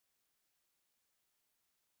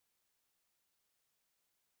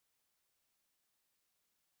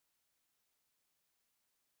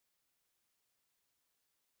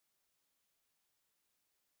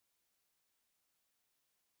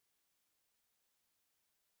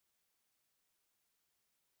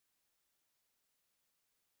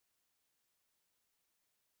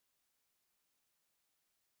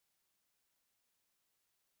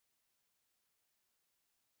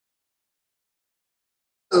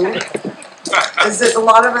is that a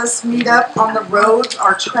lot of us meet up on the road,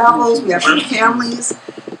 our travels, we have our families,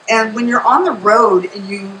 and when you're on the road and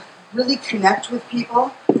you really connect with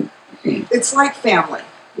people, it's like family.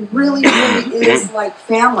 It really, really is like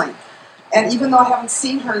family. And even though I haven't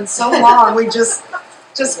seen her in so long, we just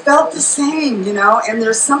felt the same, you know, and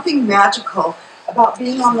there's something magical about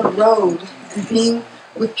being on the road and being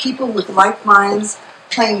with people with like minds,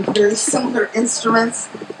 playing very similar instruments.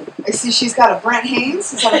 I see she's got a Brent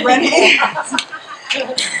Haynes. Is that a Brent Haynes?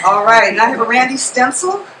 All right, and I have a Randy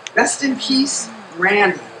stencil. Rest in peace,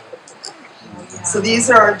 Randy. So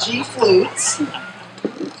these are our G flutes.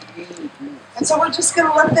 And so we're just going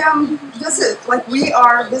to let them visit like we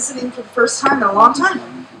are visiting for the first time in a long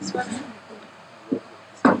time.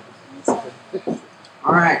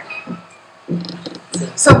 All right.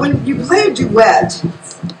 So when you play a duet,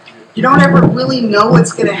 you don't ever really know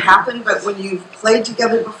what's going to happen, but when you've played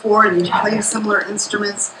together before and you play similar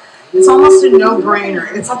instruments, it's almost a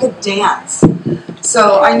no-brainer. It's like a dance.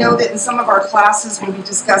 So I know that in some of our classes we'll be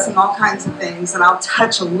discussing all kinds of things, and I'll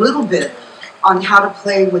touch a little bit on how to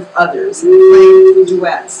play with others and play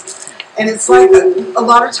duets. And it's like a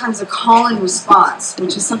lot of times a call and response,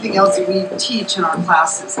 which is something else that we teach in our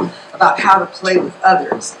classes about how to play with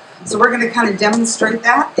others. So we're going to kind of demonstrate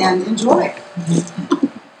that and enjoy.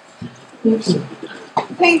 Thank you.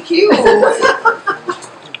 Thank you.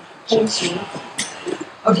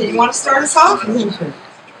 Okay, you want to start us off?